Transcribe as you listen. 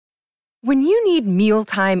When you need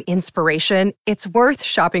mealtime inspiration, it's worth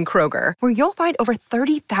shopping Kroger, where you'll find over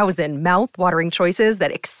 30,000 mouth-watering choices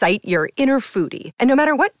that excite your inner foodie. And no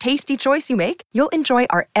matter what tasty choice you make, you'll enjoy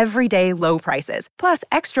our everyday low prices, plus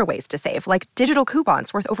extra ways to save, like digital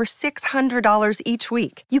coupons worth over $600 each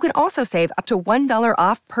week. You can also save up to $1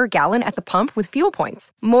 off per gallon at the pump with fuel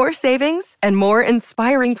points. More savings and more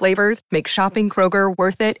inspiring flavors make shopping Kroger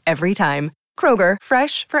worth it every time. Kroger,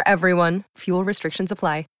 fresh for everyone. Fuel restrictions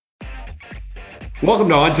apply. Welcome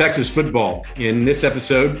to On Texas Football. In this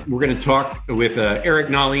episode, we're going to talk with Eric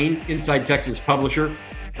Nahlin, Inside Texas publisher,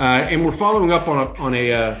 and we're following up on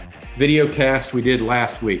a video cast we did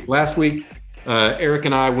last week. Last week, Eric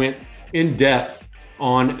and I went in depth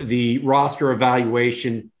on the roster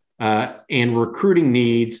evaluation and recruiting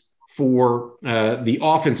needs for the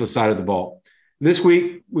offensive side of the ball. This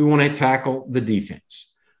week, we want to tackle the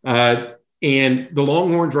defense. And the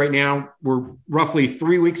Longhorns right now, we're roughly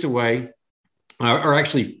 3 weeks away. Or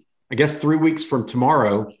actually, I guess 3 weeks from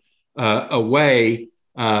tomorrow, away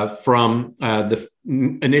from the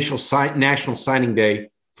initial national signing day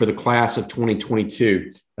for the class of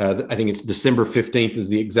 2022. I think it's December 15th is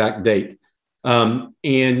the exact date. And,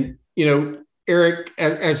 you know, Eric,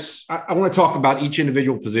 as I want to talk about each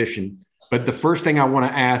individual position, but the first thing I want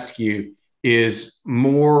to ask you is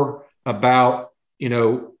more about, you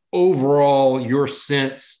know, overall your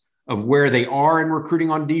sense of where they are in recruiting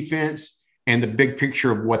on defense and the big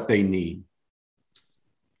picture of what they need.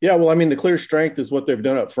 Yeah, well, I mean, the clear strength is what they've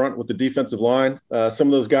done up front with the defensive line. Some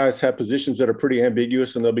of those guys have positions that are pretty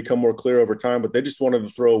ambiguous and they'll become more clear over time, but they just wanted to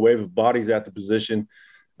throw a wave of bodies at the position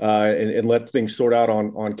and let things sort out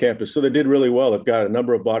on campus. So they did really well. They've got a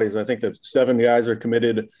number of bodies. I think that 7 guys are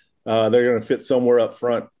committed. They're going to fit somewhere up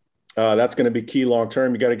front. That's going to be key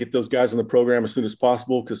long-term. You got to get those guys in the program as soon as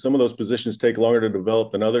possible because some of those positions take longer to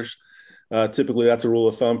develop than others. Typically, that's a rule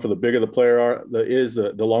of thumb. For the bigger the player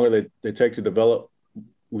the longer they take to develop.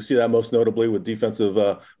 We see that most notably with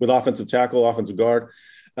offensive tackle, offensive guard.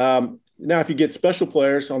 Now, if you get special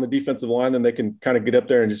players on the defensive line, then they can kind of get up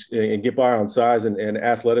there and get by on size and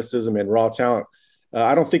athleticism and raw talent.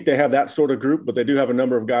 I don't think they have that sort of group, but they do have a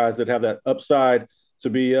number of guys that have that upside to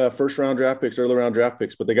be first-round draft picks, early-round draft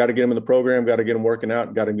picks. But they got to get them in the program, got to get them working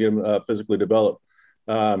out, got to get them physically developed.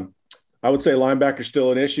 I would say linebacker's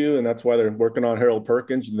still an issue, and that's why they're working on Harold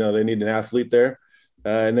Perkins. You know, they need an athlete there.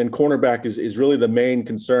 And then cornerback is really the main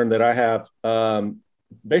concern that I have,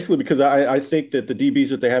 basically because I think that the DBs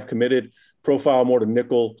that they have committed profile more to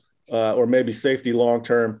nickel or maybe safety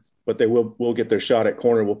long-term, but they will get their shot at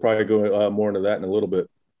corner. We'll probably go more into that in a little bit.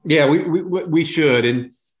 Yeah, we should.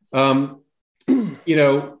 And, you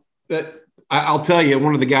know, I'll tell you,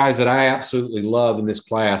 one of the guys that I absolutely love in this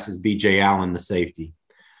class is B.J. Allen, the safety.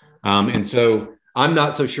 And so I'm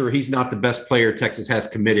not so sure he's not the best player Texas has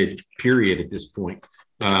committed, period, at this point.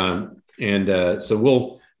 So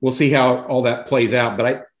we'll see how all that plays out.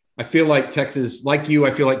 But I feel like Texas, like you,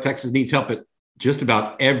 I feel like Texas needs help at just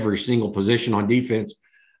about every single position on defense.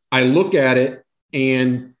 I look at it,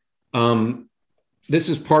 and this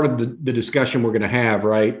is part of the discussion we're going to have,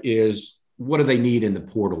 right, is what do they need in the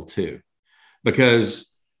portal too? Because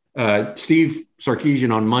Steve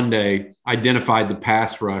Sarkisian on Monday identified the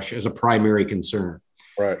pass rush as a primary concern.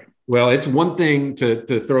 Right. Well, it's one thing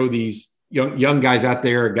to throw these young guys out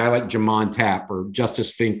there. A guy like Jamon Tapp or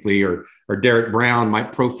Justice Finkley or Derek Brown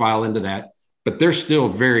might profile into that, but they're still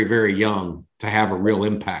very, very young to have a real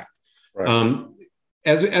impact. Right.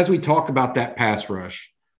 As we talk about that pass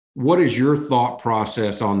rush, what is your thought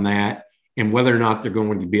process on that, and whether or not they're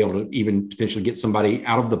going to be able to even potentially get somebody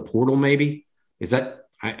out of the portal? Maybe is that.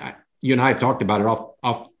 You and I have talked about it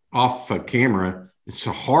off camera. It's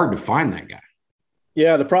so hard to find that guy.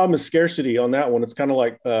 Yeah, the problem is scarcity on that one. It's kind of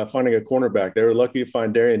like finding a cornerback. They were lucky to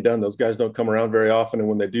find Darian Dunn. Those guys don't come around very often, and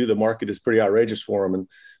when they do, the market is pretty outrageous for them,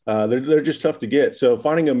 and they're just tough to get. So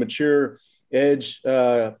finding a mature edge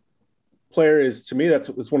player is, to me, it's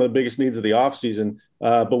one of the biggest needs of the offseason.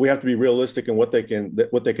 But we have to be realistic in what they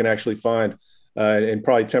can actually find, and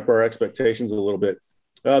probably temper our expectations a little bit.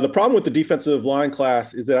 The problem with the defensive line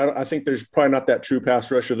class is that I think there's probably not that true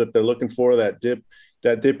pass rusher that they're looking for, that dip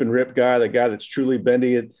and rip guy, that guy that's truly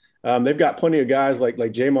bendy. They've got plenty of guys like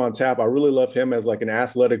Jamon Tapp. I really love him as like an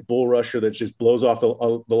athletic bull rusher that just blows off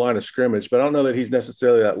the line of scrimmage, but I don't know that he's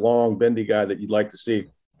necessarily that long, bendy guy that you'd like to see.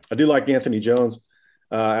 I do like Anthony Jones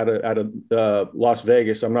out of Las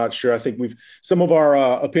Vegas. I'm not sure. I think some of our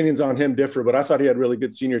opinions on him differ, but I thought he had really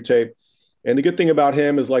good senior tape. And the good thing about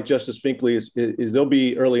him is, like Justice Finkley, is they'll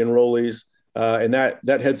be early enrollees, and that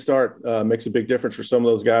head start makes a big difference for some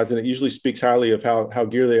of those guys. And it usually speaks highly of how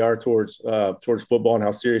geared they are towards football and how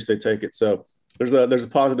serious they take it. So there's a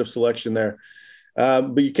positive selection there.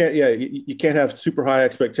 But you can't have super high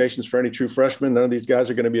expectations for any true freshman. None of these guys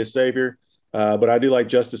are going to be a savior. But I do like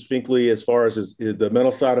Justice Finkley as far as the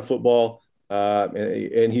mental side of football.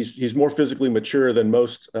 And he's more physically mature than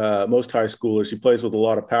most high schoolers. He plays with a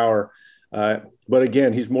lot of power. But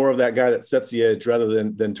again, he's more of that guy that sets the edge rather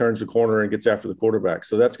than turns the corner and gets after the quarterback.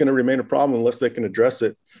 So that's going to remain a problem unless they can address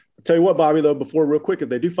it. I'll tell you what, Bobby, though, real quick, if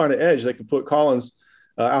they do find an edge, they can put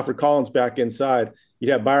Alfred Collins back inside.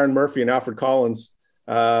 You'd have Byron Murphy and Alfred Collins,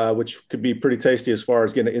 which could be pretty tasty as far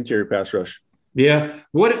as getting an interior pass rush. Yeah.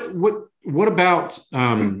 What about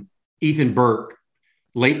Ethan Burke,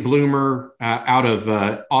 late bloomer out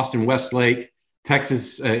of Austin Westlake?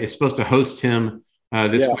 Texas is supposed to host him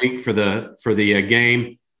this week for the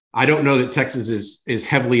game. I don't know that Texas is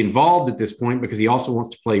heavily involved at this point because he also wants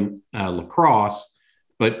to play lacrosse.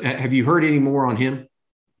 But have you heard any more on him?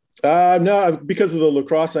 No, because of the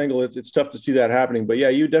lacrosse angle, it's tough to see that happening. But yeah,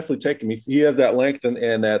 you definitely take him. He has that length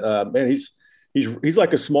and that man. He's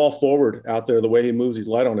like a small forward out there. The way he moves, he's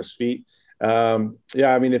light on his feet. I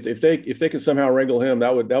mean, if they can somehow wrangle him,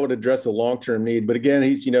 that would address a long-term need. But again,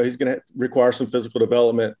 he's going to require some physical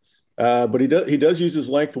development. But he does use his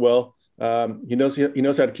length well. He knows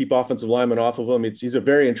how to keep offensive linemen off of him. He's a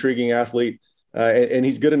very intriguing athlete, and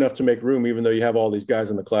he's good enough to make room, even though you have all these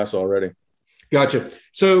guys in the class already. Gotcha.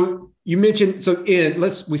 So you mentioned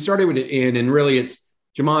we started with it and really it's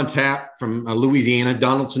Jamon Tapp from Louisiana,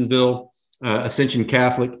 Donaldsonville, Ascension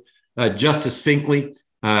Catholic, Justice Finkley,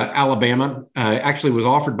 Alabama, actually was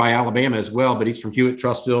offered by Alabama as well, but he's from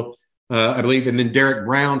Hewitt-Trussville, I believe. And then Derek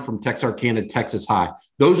Brown from Texarkana, Texas High.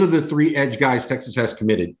 Those are the three edge guys Texas has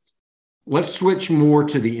committed. Let's switch more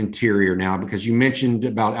to the interior now, because you mentioned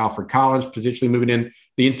about Alfred Collins potentially moving in.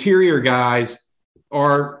 The interior guys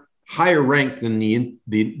are higher ranked than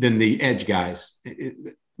the edge guys,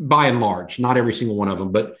 by and large. Not every single one of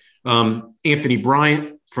them, but Anthony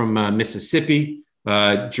Bryant from Mississippi,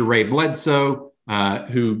 Jeray Bledsoe,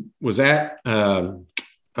 who was at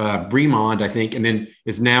Bremond, I think, and then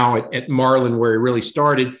is now at Marlin, where he really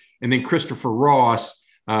started, and then Christopher Ross,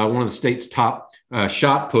 one of the state's top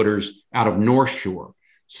shot putters out of North Shore.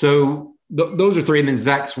 So those are three, and then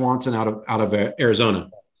Zach Swanson out of Arizona.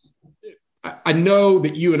 I know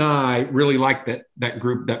that you and I really like that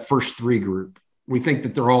group, that first three group. We think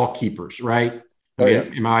that they're all keepers, right?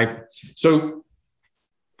 So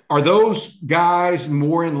are those guys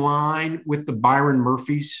more in line with the Byron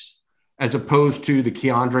Murphys as opposed to the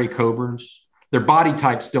Keandre Coburns? Their body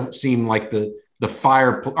types don't seem like the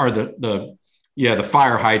fire or the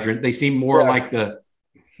fire hydrant. They seem more like you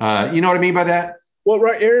know what I mean by that? Well,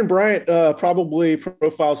 right. Aaron Bryant probably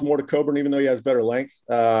profiles more to Coburn, even though he has better length.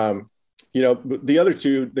 The other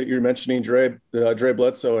two that you're mentioning, Dre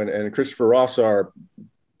Bledsoe and Christopher Ross, are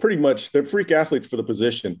pretty much they're freak athletes for the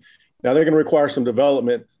position. Now they're going to require some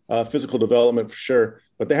development, physical development for sure,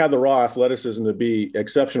 but they have the raw athleticism to be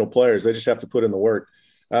exceptional players. They just have to put in the work.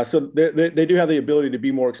 So they do have the ability to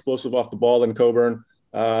be more explosive off the ball than Coburn.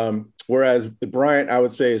 Whereas Bryant, I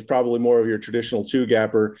would say, is probably more of your traditional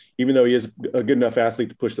two-gapper, even though he is a good enough athlete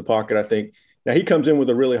to push the pocket, I think. Now he comes in with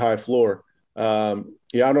a really high floor. I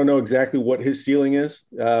don't know exactly what his ceiling is,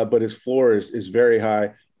 but his floor is very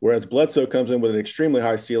high. Whereas Bledsoe comes in with an extremely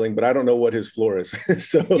high ceiling, but I don't know what his floor is.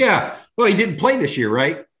 Well, he didn't play this year,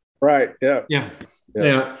 right? Right. Yeah.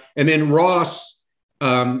 And then Ross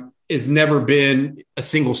has never been a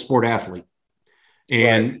single sport athlete,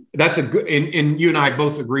 and that's a good. And you and I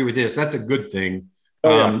both agree with this. That's a good thing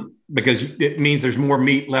because it means there's more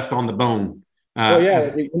meat left on the bone.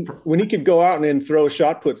 When he could go out and throw a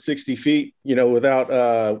shot put 60 feet,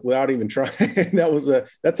 without even trying,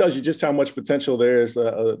 that tells you just how much potential there is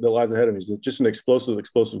that lies ahead of him. He's just an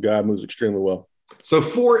explosive guy, moves extremely well. So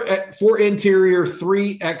four interior,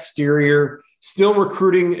 three exterior, still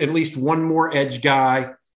recruiting at least one more edge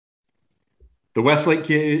guy. The Westlake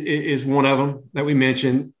kid is one of them that we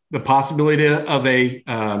mentioned. The possibility of a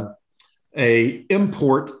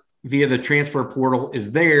import via the transfer portal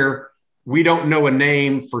is there. We don't know a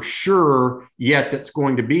name for sure yet that's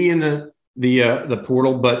going to be in the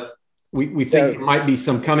portal, but we think there might be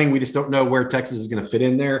some coming. We just don't know where Texas is going to fit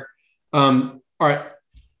in there. All right.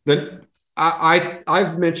 Then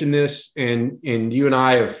I've mentioned this, and you and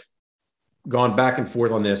I have gone back and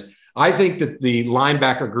forth on this. I think that the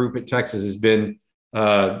linebacker group at Texas has been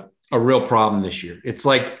a real problem this year. It's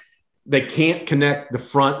like they can't connect the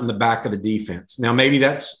front and the back of the defense. Now, maybe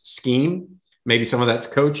that's scheme. Maybe some of that's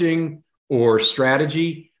coaching or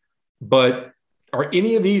strategy, but are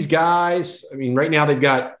any of these guys, I mean, right now they've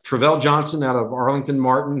got Travell Johnson out of Arlington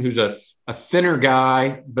Martin, who's a thinner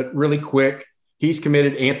guy, but really quick. He's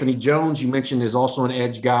committed. Anthony Jones, you mentioned, is also an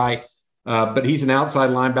edge guy, but he's an outside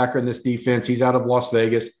linebacker in this defense. He's out of Las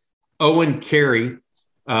Vegas. Owen Carey,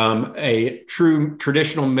 a true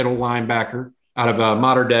traditional middle linebacker out of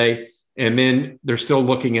Mater Dei. And then they're still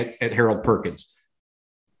looking at Harold Perkins.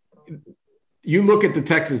 You look at the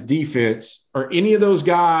Texas defense, are any of those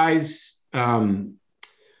guys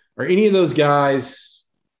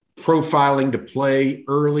profiling to play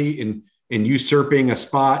early and usurping a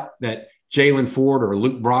spot that Jaylan Ford or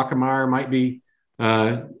Luke Brockemeyer might be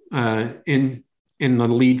in the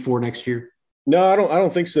lead for next year? No, I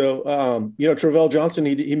don't think so. Travell Johnson,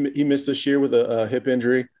 he missed this year with a hip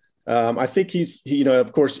injury. I think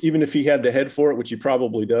of course, even if he had the head for it, which he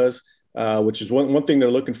probably does, which is one thing they're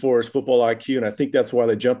looking for is football IQ. And I think that's why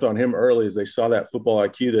they jumped on him early, as they saw that football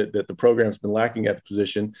IQ that the program's been lacking at the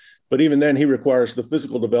position. But even then, he requires the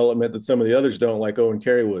physical development that some of the others don't, like Owen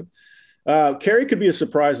Carey would. Carey could be a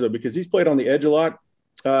surprise, though, because he's played on the edge a lot.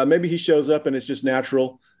 Maybe he shows up and it's just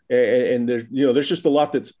natural. And there's just a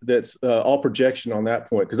lot that's all projection on that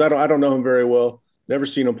point, because I don't know him very well. Never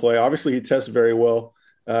seen him play. Obviously, he tests very well.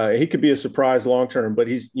 He could be a surprise long term, but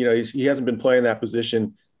he hasn't been playing that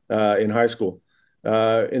position in high school.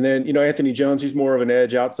 And then Anthony Jones, he's more of an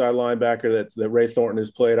edge outside linebacker that Ray Thornton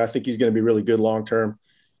has played. I think he's going to be really good long term.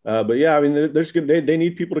 But yeah, I mean, they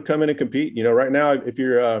need people to come in and compete. Right now, if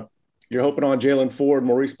you're hoping on Jaylan Ford,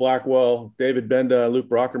 Maurice Blackwell, David Benda, Luke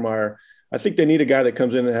Brockemeyer, I think they need a guy that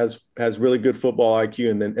comes in and has really good football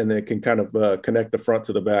IQ and then can kind of connect the front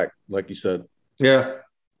to the back, like you said. Yeah.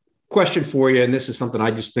 Question for you, and this is something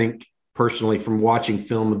I just think personally from watching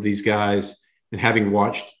film of these guys and having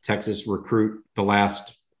watched Texas recruit the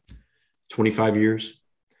last 25 years.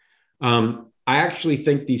 I actually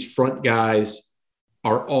think these front guys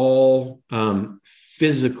are all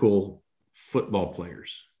physical football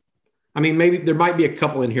players. I mean, maybe there might be a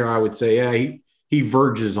couple in here I would say, yeah, he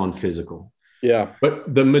verges on physical. Yeah.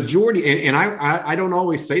 But the majority, and I don't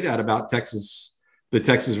always say that about the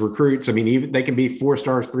Texas recruits. I mean, even they can be 4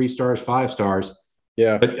 stars, 3 stars, 5 stars.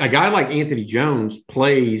 Yeah. But a guy like Anthony Jones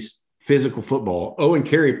plays physical football. Owen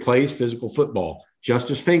Carey plays physical football.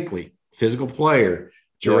 Justice Finkley, physical player.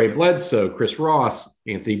 Joray Bledsoe, Chris Ross,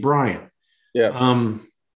 Anthony Bryant. Yeah.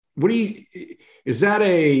 Is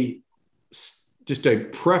that just a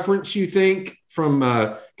preference, you think, from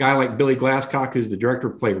a guy like Billy Glasscock, who's the director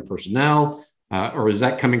of player personnel, or is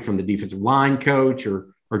that coming from the defensive line coach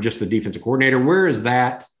or just the defensive coordinator? Where is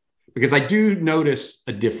that? Because I do notice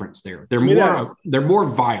a difference there. They're more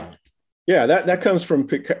violent. Yeah, that comes from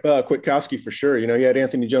Kwiatkowski for sure. He had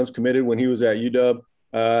Anthony Jones committed when he was at UW.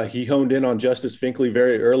 He honed in on Justice Finkley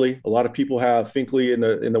very early. A lot of people have Finkley in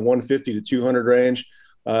the 150 to 200 range.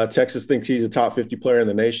 Texas thinks he's a top 50 player in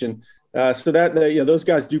the nation. So that those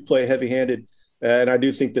guys do play heavy-handed, and I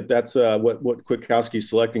do think that's what Kwiatkowski's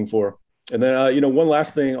selecting for. And then one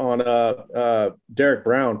last thing on Derek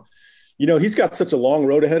Brown. He's got such a long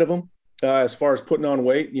road ahead of him as far as putting on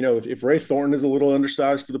weight. If Ray Thornton is a little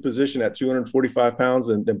undersized for the position at 245 pounds,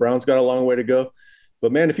 then Brown's got a long way to go.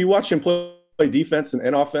 But man, if you watch him play defense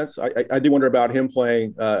and offense, I do wonder about him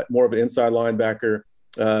playing more of an inside linebacker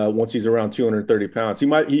once he's around 230 pounds.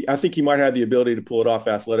 I think he might have the ability to pull it off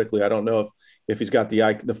athletically. I don't know if he's got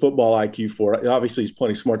the football IQ for it. Obviously, he's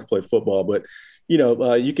plenty smart to play football, but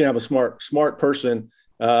you can have a smart person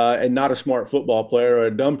and not a smart football player, or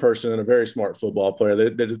a dumb person and a very smart football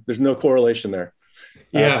player. There's no correlation there.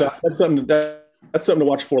 Yeah, so that's something to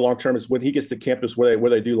watch for long term, is when he gets to campus where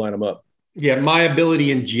they do line him up. Yeah, my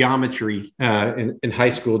ability in geometry in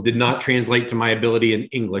high school did not translate to my ability in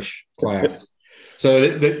English class. So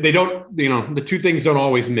they don't, the two things don't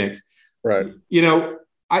always mix. Right.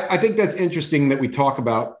 I think that's interesting that we talk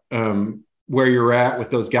about where you're at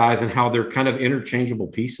with those guys and how they're kind of interchangeable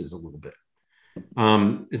pieces a little bit.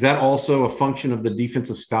 Is that also a function of the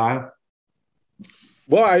defensive style?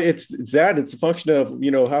 Well, it's a function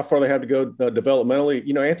of, how far they have to go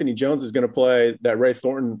developmentally. Anthony Jones is going to play that Ray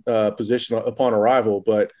Thornton position upon arrival,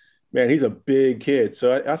 but man, he's a big kid.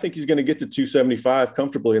 So I think he's going to get to 275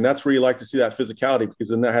 comfortably. And that's where you like to see that physicality, because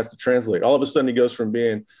then that has to translate. All of a sudden he goes from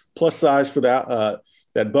being plus size for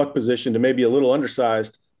that buck position to maybe a little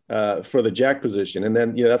undersized for the jack position. And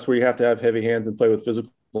then, that's where you have to have heavy hands and play with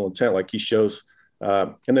physical intent, like he shows.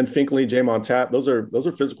 And then Finkley, Jamon Tapp, those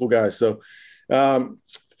are physical guys. So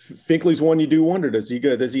Finkley's one you do wonder, does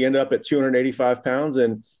he end up at 285 pounds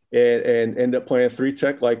and end up playing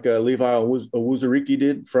 3-tech like Levi Owuzurike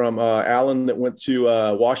did from Allen, that went to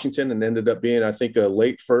Washington and ended up being, I think, a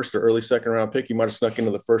late first or early second round pick. He might have snuck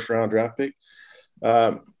into the first round draft pick.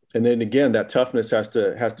 And then again, that toughness has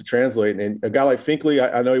to translate. And a guy like Finkley,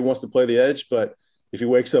 I know he wants to play the edge, but if he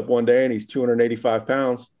wakes up one day and he's 285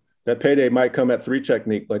 pounds, that payday might come at 3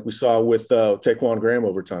 technique, like we saw with Taquan Graham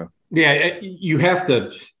over time. Yeah, you have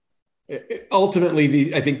to.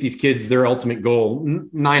 Ultimately, I think these kids, their ultimate goal,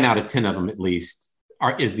 9 out of 10 of them at least,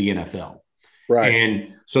 is the NFL. Right.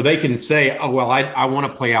 And so they can say, oh, well, I want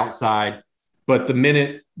to play outside. But the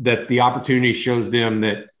minute that the opportunity shows them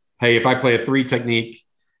that, hey, if I play a 3 technique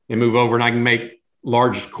and move over and I can make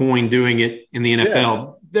large coin doing it in the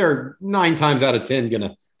NFL, they're 9 times out of 10 going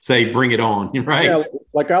to say, bring it on, right? Yeah,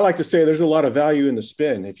 like I like to say, there's a lot of value in the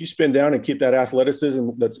spin. If you spin down and keep that athleticism,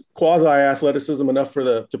 that's quasi-athleticism enough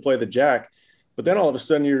to play the jack, but then all of a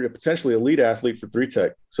sudden you're a potentially elite athlete for 3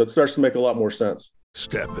 tech. So it starts to make a lot more sense.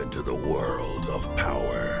 Step into the world of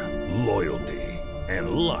power, loyalty,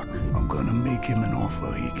 and luck. I'm going to make him an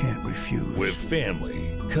offer he can't refuse. With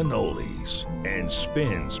family, cannolis, and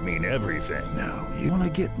spins mean everything. Now, you want to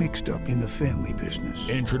get mixed up in the family business.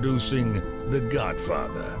 Introducing The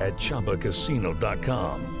Godfather at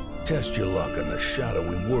ChumbaCasino.com. Test your luck in the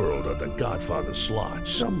shadowy world of The Godfather slot.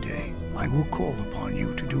 Someday, I will call upon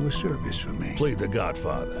you to do a service for me. Play The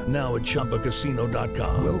Godfather, now at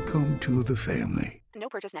ChumbaCasino.com. Welcome to the family. No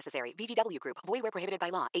purchase necessary. VGW Group. Void where prohibited by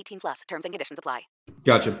law. 18+. Terms and conditions apply.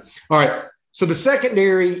 Gotcha. All right. So the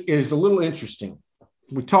secondary is a little interesting.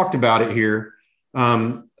 We talked about it here.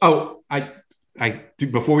 Before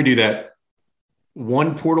we do that,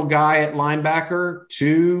 1 portal guy at linebacker,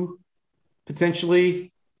 2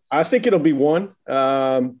 potentially. I think it'll be 1.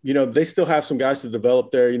 They still have some guys to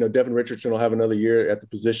develop there. Devin Richardson will have another year at the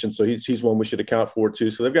position, so he's one we should account for too.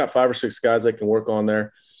 So they've got 5 or 6 guys they can work on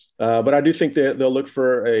there. But I do think that they'll look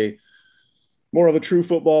for a more of a true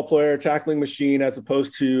football player, tackling machine, as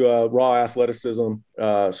opposed to raw athleticism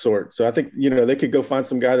sort. So I think, they could go find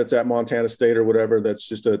some guy that's at Montana State or whatever that's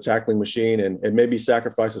just a tackling machine and maybe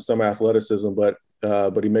sacrifices some athleticism, but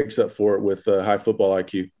he makes up for it with high football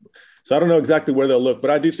IQ. So I don't know exactly where they'll look,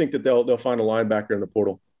 but I do think that they'll find a linebacker in the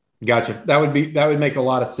portal. Gotcha. That would make a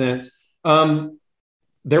lot of sense.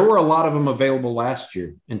 There were a lot of them available last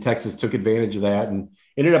year, and Texas took advantage of that and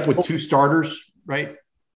ended up with 2 starters, right?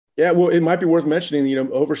 Yeah, well, it might be worth mentioning,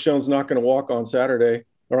 Overshown's not going to walk on Saturday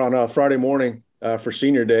or on Friday morning for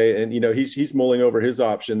senior day. And, he's mulling over his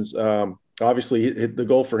options. Obviously, the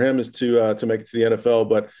goal for him is to make it to the NFL,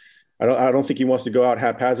 but I don't think he wants to go out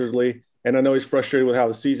haphazardly. And I know he's frustrated with how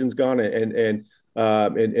the season's gone and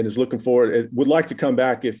is looking forward. It would like to come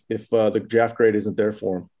back if the draft grade isn't there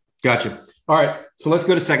for him. Gotcha. All right. So let's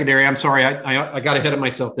go to secondary. I'm sorry. I got ahead of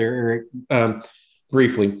myself there, Eric.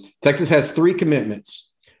 Briefly, Texas has 3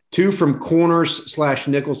 commitments, 2 from corners /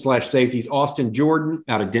 nickel / safeties. Austin Jordan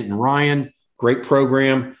out of Denton Ryan, great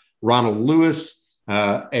program. Ronald Lewis,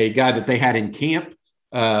 a guy that they had in camp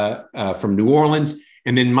from New Orleans.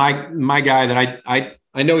 And then my guy that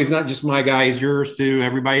I know he's not just my guy, he's yours too.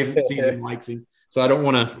 Everybody that sees him likes him. So I don't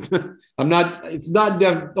want to, it's not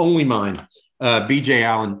only mine. BJ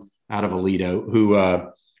Allen out of Aledo, who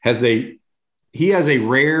has a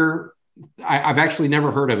rare, I've actually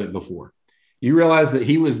never heard of it before. You realize that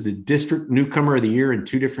he was the district newcomer of the year in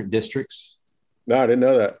 2 different districts? No, I didn't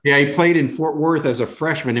know that. Yeah, he played in Fort Worth as a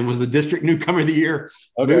freshman and was the district newcomer of the year.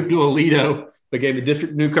 Okay. Moved to Aledo, became the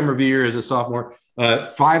district newcomer of the year as a sophomore.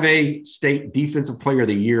 5A state defensive player of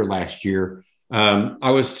the year last year.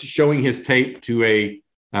 I was showing his tape to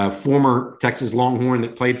a former Texas Longhorn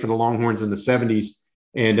that played for the Longhorns in the 70s.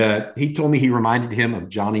 And he told me he reminded him of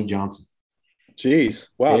Johnny Johnson. Jeez.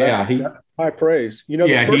 Wow. Yeah, that's high praise. He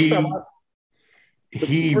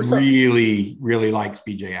really, really likes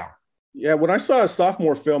BJ Allen. Yeah, when I saw his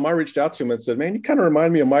sophomore film, I reached out to him and said, "Man, you kind of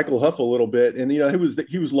remind me of Michael Huff a little bit." And he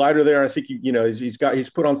was lighter there. I think he's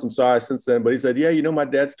put on some size since then. But he said, "Yeah, my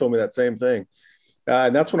dad's told me that same thing."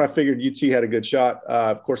 And that's when I figured UT had a good shot.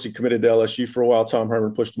 Of course, he committed to LSU for a while. Tom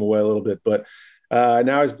Herman pushed him away a little bit, but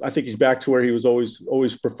now I think he's back to where he was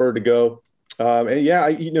always preferred to go.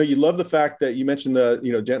 You love the fact that you mentioned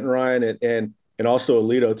the Denton Ryan and also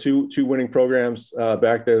Aledo, two winning programs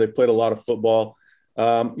back there. They've played a lot of football.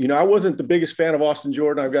 I wasn't the biggest fan of Austin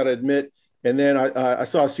Jordan, I've got to admit. And then I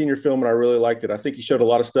saw a senior film and I really liked it. I think he showed a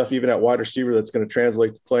lot of stuff, even at wide receiver, that's going to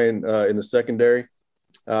translate to playing in the secondary.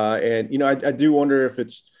 I do wonder if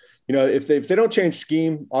it's, if they don't change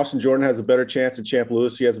scheme, Austin Jordan has a better chance, and Champ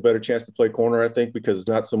Lewis, he has a better chance to play corner, I think, because it's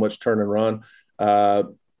not so much turn and run.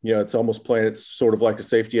 It's almost playing, it's sort of like a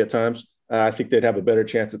safety at times. I think they'd have a better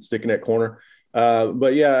chance at sticking at corner.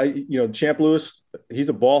 Champ Lewis, he's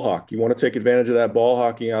a ball hawk. You want to take advantage of that ball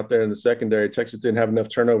hawking out there in the secondary. Texas didn't have enough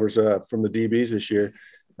turnovers from the DBs this year.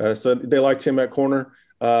 So they liked him at corner.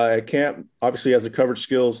 At camp, obviously has the coverage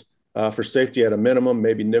skills for safety at a minimum.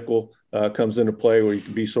 Maybe nickel comes into play where you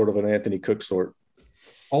can be sort of an Anthony Cook sort.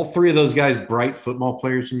 all three of those guys bright football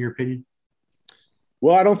players in your opinion?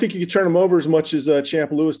 Well, I don't think you can turn them over as much as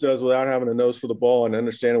Champ Lewis does without having a nose for the ball and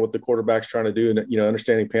understanding what the quarterback's trying to do and,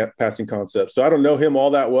 understanding passing concepts. So I don't know him all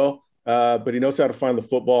that well, but he knows how to find the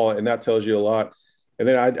football, and that tells you a lot. And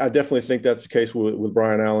then I definitely think that's the case with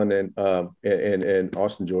Brian Allen and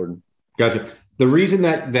Austin Jordan. Gotcha. The reason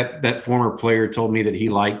that former player told me that he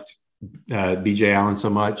liked BJ Allen so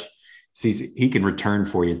much is he can return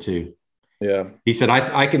for you too. Yeah. He said,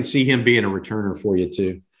 I can see him being a returner for you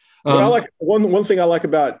too. I like one thing I like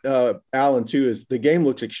about Allen too is the game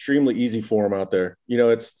looks extremely easy for him out there.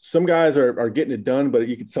 It's some guys are getting it done, but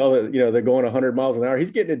you can tell that they're going 100 miles an hour.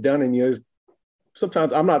 He's getting it done, and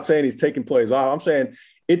sometimes I'm not saying he's taking plays off. I'm saying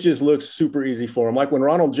it just looks super easy for him. Like when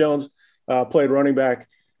Ronald Jones played running back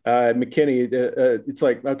at McKinney, it's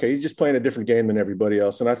like, okay, he's just playing a different game than everybody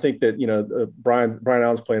else. And I think that Brian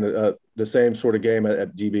Allen's playing the same sort of game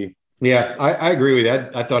at DB. Yeah, I agree with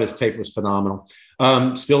that. I thought his tape was phenomenal.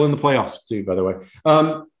 Still in the playoffs too, by the way.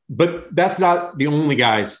 But that's not the only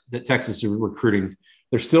guys that Texas is recruiting.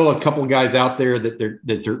 There's still a couple of guys out there that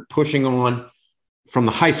they're pushing on from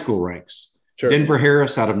the high school ranks. Sure. Denver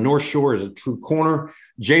Harris out of North Shore is a true corner.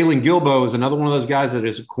 Jalen Gilbo is another one of those guys that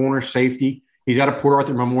is a corner safety. He's out of Port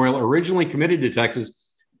Arthur Memorial, originally committed to Texas,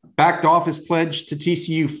 backed off his pledge to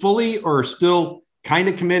TCU fully, or still kind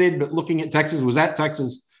of committed, but looking at Texas, was at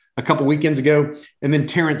Texas a couple weekends ago. And then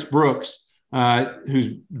Terrence Brooks, whose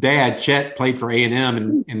dad, Chet, played for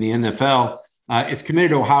A&M in the NFL, is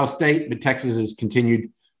committed to Ohio State, but Texas has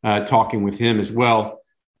continued talking with him as well.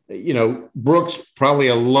 Brooks, probably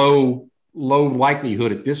a low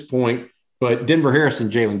likelihood at this point, but Denver Harris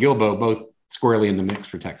and Jalen Gilbo both squarely in the mix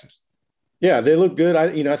for Texas. Yeah, they look good.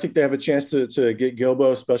 I think they have a chance to get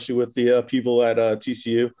Gilbo, especially with the upheaval at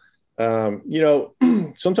TCU.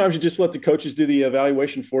 Sometimes you just let the coaches do the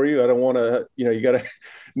evaluation for you. I don't want to, you got to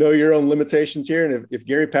know your own limitations here. And if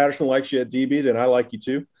Gary Patterson likes you at DB, then I like you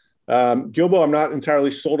too. Gilbo, I'm not entirely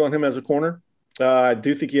sold on him as a corner. I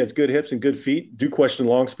do think he has good hips and good feet. Do question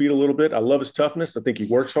long speed a little bit. I love his toughness. I think he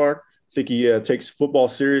works hard. I think he takes football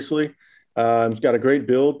seriously. He's got a great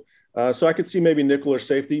build. So I could see maybe nickel or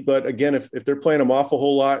safety. But again, if they're playing him off a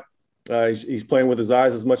whole lot, he's playing with his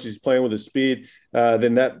eyes as much as he's playing with his speed,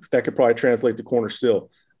 then that could probably translate to corner still.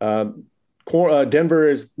 Denver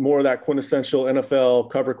is more of that quintessential NFL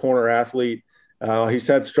cover corner athlete. He's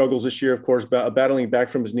had struggles this year, of course, battling back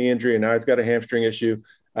from his knee injury, and now he's got a hamstring issue.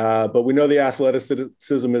 But we know the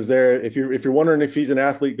athleticism is there. If you're wondering if he's an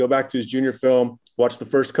athlete, go back to his junior film, watch the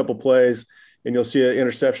first couple plays, and you'll see an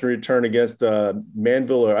interception return against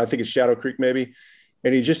Manville, or I think it's Shadow Creek maybe.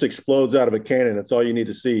 And he just explodes out of a cannon. That's all you need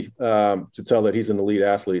to see to tell that he's an elite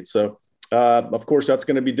athlete. So, of course, that's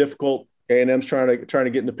going to be difficult. A&M's trying to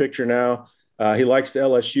get in the picture now. He likes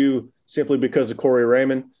LSU simply because of Corey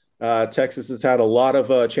Raymond. Texas has had a lot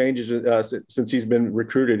of changes since he's been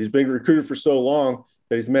recruited. He's been recruited for so long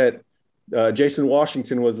that he's met Jason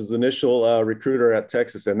Washington was his initial recruiter at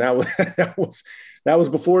Texas, and that was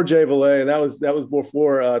before Jay Valet, and that was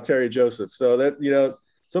before Terry Joseph. So that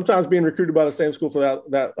sometimes being recruited by the same school for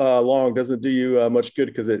that long doesn't do you much good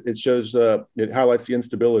because it shows it highlights the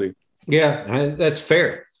instability. Yeah, that's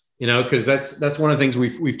fair. Because that's one of the things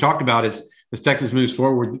we've talked about as Texas moves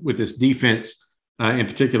forward with this defense in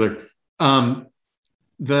particular.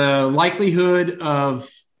 The likelihood of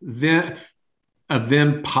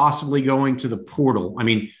them possibly going to the portal. I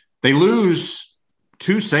mean, they lose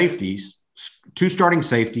two starting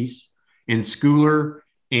safeties in Schooler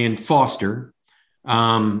and Foster,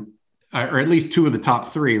 or at least two of the top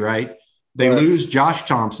three, right? They lose Josh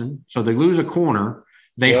Thompson, so they lose a corner.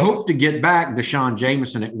 They hope to get back Deshaun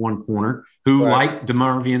Jameson at one corner, who, like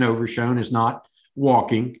DeMarvion Overshone, is not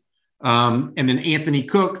walking. And then Anthony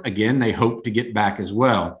Cook, again, they hope to get back as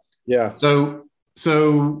well. Yeah.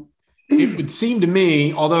 So it would seem to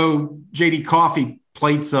me, although J.D. Coffey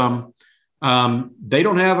played some, they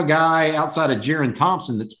don't have a guy outside of Jaron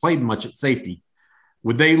Thompson that's played much at safety.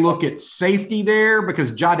 Would they look at safety there?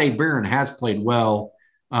 Because Jahdae Barron has played well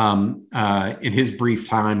in his brief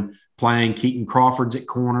time playing. Keaton Crawford's at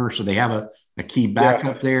corner, so they have a key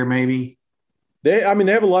backup there maybe. They have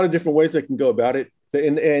a lot of different ways they can go about it.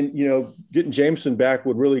 And getting Jameson back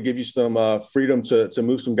would really give you some freedom to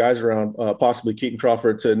move some guys around, possibly Keaton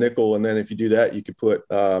Crawford to nickel. And then if you do that, you could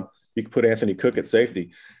put Anthony Cook at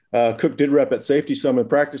safety. Cook did rep at safety some in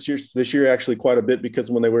practice this year, actually quite a bit, because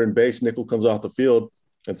when they were in base, nickel comes off the field.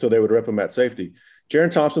 And so they would rep him at safety.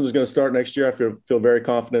 Jaron Thompson is going to start next year. I feel very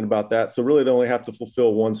confident about that. So really they only have to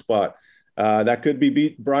fulfill one spot. That could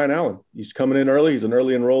be Brian Allen. He's coming in early. He's an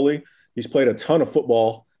early enrollee. He's played a ton of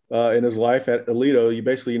football in his life at Aledo. You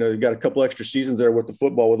basically, you got a couple extra seasons there with the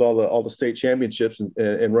football, with all the state championships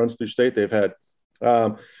and runs through state they've had.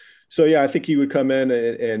 So yeah, I think he would come in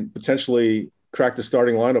and potentially crack the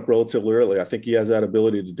starting lineup relatively early. I think he has that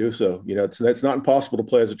ability to do so. It's not impossible to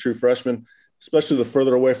play as a true freshman, especially the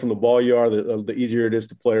further away from the ball you are, the easier it is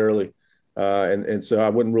to play early. And so I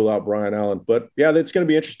wouldn't rule out Brian Allen. But yeah, it's going to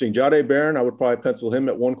be interesting. Jahdae Barron, I would probably pencil him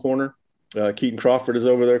at one corner. Keaton Crawford is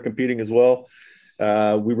over there competing as well.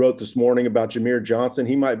 We wrote this morning about Jameer Johnson.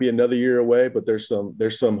 He might be another year away, but there's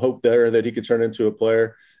some hope there that he could turn into a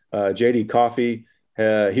player. J.D. Coffey,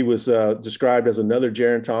 he was described as another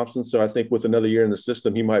Jaron Thompson. So I think with another year in the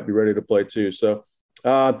system, he might be ready to play too. So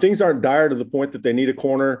things aren't dire to the point that they need a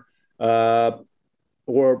corner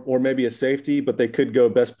or maybe a safety, but they could go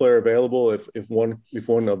best player available if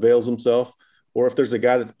one avails himself. Or if there's a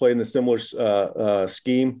guy that's playing a similar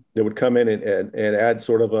scheme that would come in and add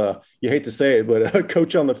sort of you hate to say it, but a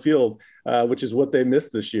coach on the field, which is what they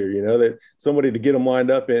missed this year, that somebody to get them lined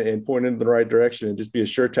up and point in the right direction and just be a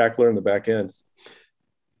sure tackler in the back end.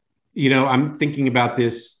 I'm thinking about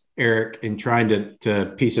this, Eric, and trying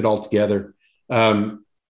to piece it all together.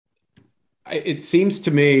 It seems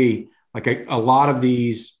to me like a lot of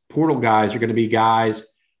these portal guys are going to be guys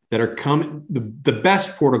that are coming, the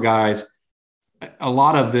best portal guys. A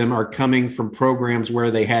lot of them are coming from programs where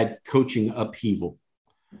they had coaching upheaval.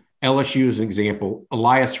 LSU is an example.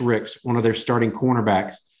 Elias Ricks, one of their starting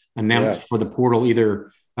cornerbacks, announced for the portal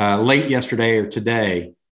either late yesterday or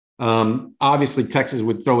today. Obviously, Texas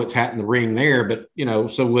would throw its hat in the ring there, but,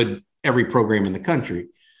 so would every program in the country.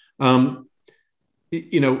 As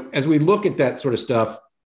we look at that sort of stuff,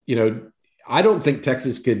 I don't think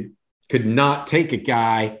Texas could not take a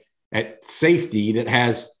guy at safety that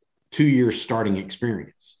has 2 years starting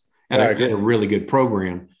experience at a really good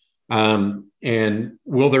program. And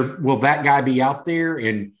will that guy be out there,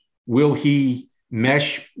 and will he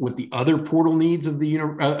mesh with the other portal needs of the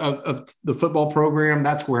of the football program?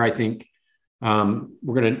 That's where I think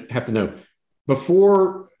we're going to have to know.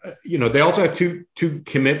 Before, they also have two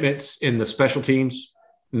commitments in the special teams,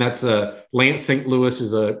 and that's Lance St. Louis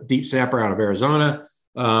is a deep snapper out of Arizona.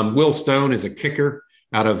 Will Stone is a kicker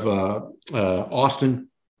out of Austin,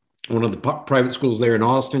 one of the private schools there in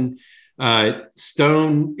Austin.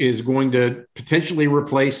 Stone is going to potentially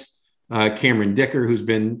replace Cameron Dicker, who's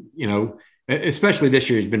been, especially this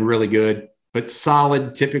year, he's been really good, but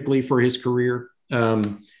solid typically for his career,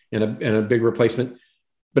 and a big replacement.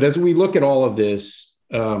 But as we look at all of this,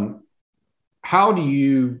 how do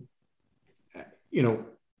you,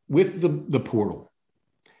 with the portal,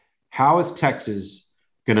 how is Texas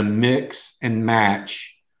going to mix and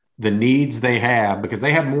match the needs they have? Because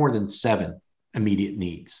they have more than 7 immediate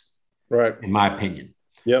needs, right? In my opinion.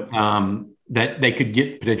 Yep. That they could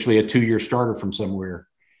get potentially a 2-year starter from somewhere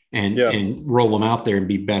and roll them out there and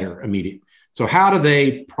be better immediately. So how do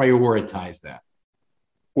they prioritize that?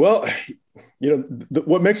 Well,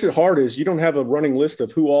 what makes it hard is you don't have a running list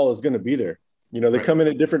of who all is going to be there. They come in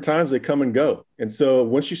at different times, they come and go. And so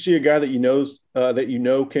once you see a guy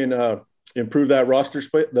that can improve that roster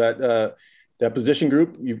split, that position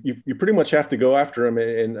group, you pretty much have to go after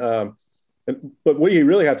him. But what you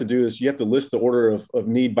really have to do is you have to list the order of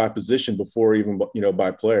need by position before even,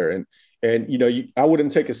 by player. And I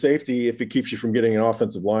wouldn't take a safety if it keeps you from getting an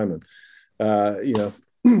offensive lineman.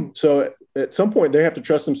 So at some point they have to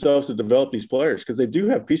trust themselves to develop these players, because they do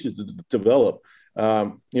have pieces to develop.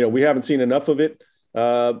 We haven't seen enough of it.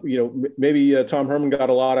 Maybe Tom Herman got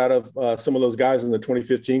a lot out of some of those guys in the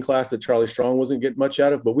 2015 class that Charlie Strong wasn't getting much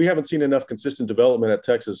out of, but we haven't seen enough consistent development at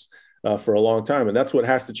Texas for a long time. And that's what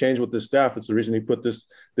has to change with this staff. It's the reason he put this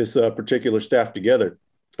particular staff together.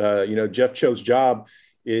 Jeff Cho's job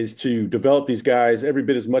is to develop these guys every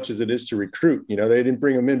bit as much as it is to recruit. They didn't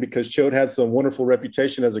bring them in because Cho had some wonderful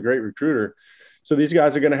reputation as a great recruiter. So these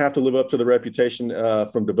guys are going to have to live up to the reputation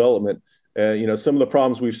from development. Some of the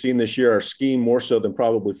problems we've seen this year are scheme more so than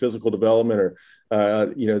probably physical development, or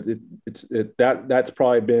that's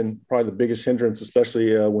probably been the biggest hindrance,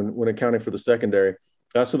 especially when accounting for the secondary.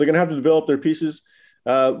 So they're going to have to develop their pieces,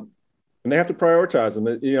 and they have to prioritize them.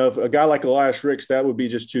 If a guy like Elias Ricks, that would be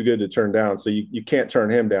just too good to turn down. So you can't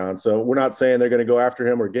turn him down. So we're not saying they're going to go after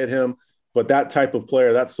him or get him, but that type of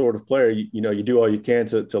player, that sort of player, you do all you can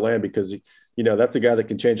to land, because that's a guy that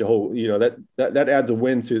can change a whole, that adds a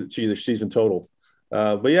win to your season total.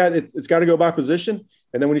 But yeah, it's got to go by position.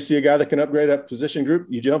 And then when you see a guy that can upgrade that position group,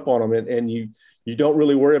 you jump on them, and you don't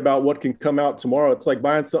really worry about what can come out tomorrow. It's like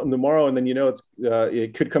buying something tomorrow, and then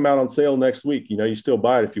it could come out on sale next week. You still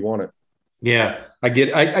buy it if you want it. Yeah, I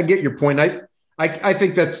get your point. I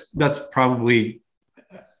think that's probably,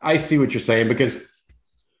 I see what you're saying, because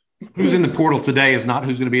who's in the portal today is not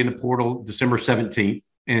who's going to be in the portal December 17th.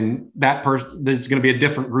 And that person, there's going to be a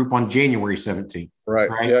different group on January 17th. Right.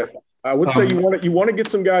 Yeah. I would say you want to get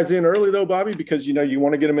some guys in early though, Bobby, because you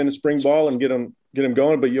want to get them into spring ball and get them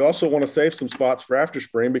going, but you also want to save some spots for after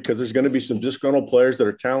spring because there's going to be some disgruntled players that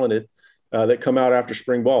are talented that come out after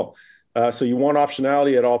spring ball. So you want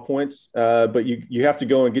optionality at all points, but you have to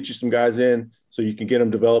go and get you some guys in so you can get them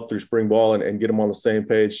developed through spring ball and get them on the same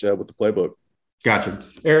page with the playbook. Gotcha.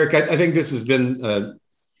 Eric, I think this has been a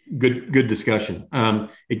good discussion.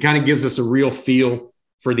 It kind of gives us a real feel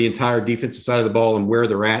for the entire defensive side of the ball and where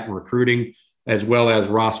they're at in recruiting, as well as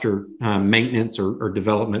roster maintenance or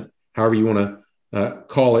development, however you want to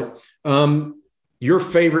call it. Your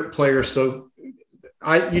favorite player. So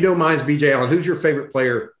mine's BJ Allen. Who's your favorite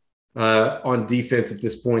player on defense at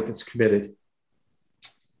this point that's committed?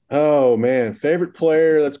 Oh man, favorite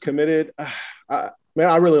player that's committed. I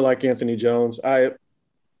really like Anthony Jones. I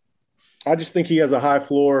just think he has a high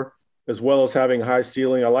floor as well as having a high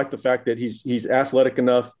ceiling. I like the fact that he's athletic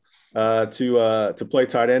enough to play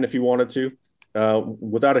tight end if he wanted to.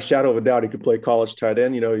 Without a shadow of a doubt, he could play college tight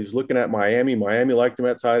end. He's looking at Miami. Miami liked him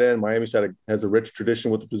at tight end. Miami's has a rich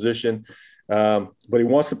tradition with the position, but he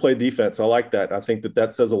wants to play defense. I like that. I think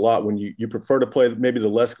that says a lot when you prefer to play maybe the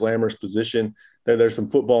less glamorous position. There's some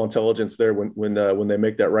football intelligence there when they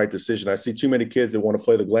make that right decision. I see too many kids that want to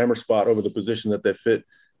play the glamour spot over the position that they fit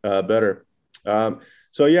better.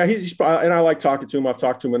 So yeah, he's and I like talking to him. I've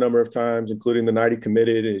talked to him a number of times, including the night he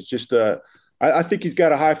committed. It's just I think he's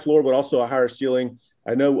got a high floor, but also a higher ceiling.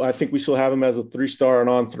 I think we still have him as a 3-star and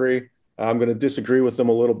on 3. I'm going to disagree with him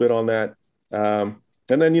a little bit on that.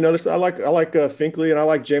 And then, I like Finkley and I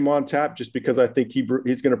like Jamon Tapp just because I think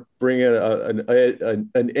he's going to bring in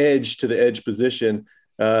an edge to the edge position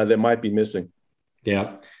that might be missing.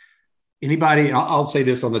 Yeah. Anybody, I'll say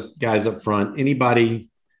this on the guys up front, anybody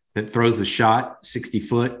that throws a shot 60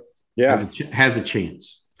 foot has a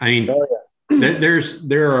chance. I mean,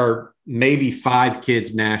 there are maybe 5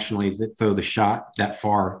 kids nationally that throw the shot that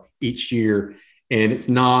far each year. And it's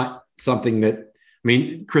not something that,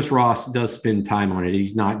 Chris Ross does spend time on it.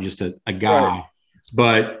 He's not just a guy, right.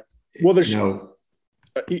 But there's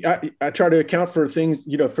I try to account for things,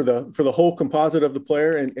 for the whole composite of the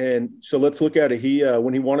player. And so let's look at it. He,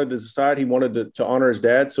 when he wanted to decide, he wanted to honor his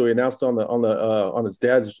dad. So he announced on his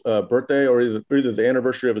dad's birthday or either the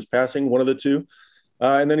anniversary of his passing, one of the two.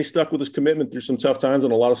 And then he stuck with his commitment through some tough times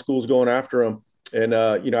and a lot of schools going after him. And,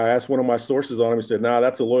 I asked one of my sources on him. He said, "Nah,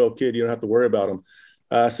 that's a loyal kid. You don't have to worry about him."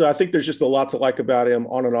 So I think there's just a lot to like about him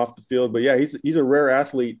on and off the field. But yeah, he's a rare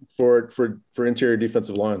athlete for interior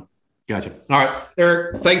defensive line. Gotcha. All right,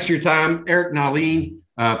 Eric, thanks for your time. Eric Nahlin,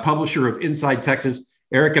 publisher of Inside Texas.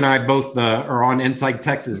 Eric and I both are on Inside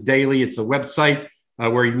Texas Daily. It's a website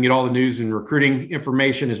where you can get all the news and recruiting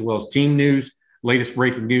information as well as team news, latest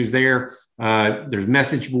breaking news there. There's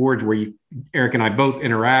message boards where Eric and I both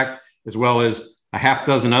interact, as well as a half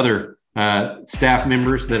dozen other staff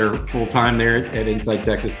members that are full-time there at Inside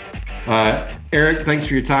Texas. Eric, thanks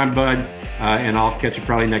for your time, bud. And I'll catch you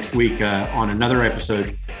probably next week on another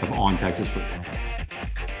episode of On Texas Football.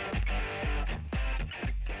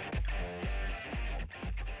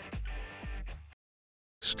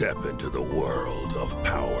 Step into the world of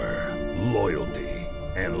power, loyalty,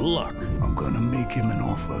 and luck. I'm going to make him an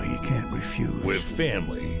offer he can't refuse. With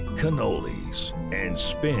family, cannolis, and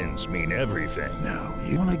spins mean everything. Now,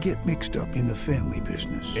 you want to get mixed up in the family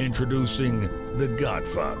business. Introducing The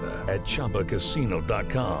Godfather at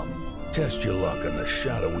ChumbaCasino.com. Test your luck in the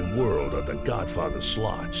shadowy world of The Godfather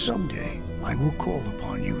slot. Someday, I will call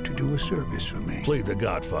upon you to do a service for me. Play The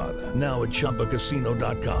Godfather now at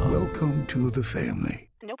ChumbaCasino.com. Welcome to the family.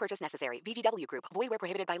 No purchase necessary. VGW Group. Void where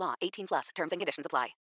prohibited by law. 18+. Terms and conditions apply.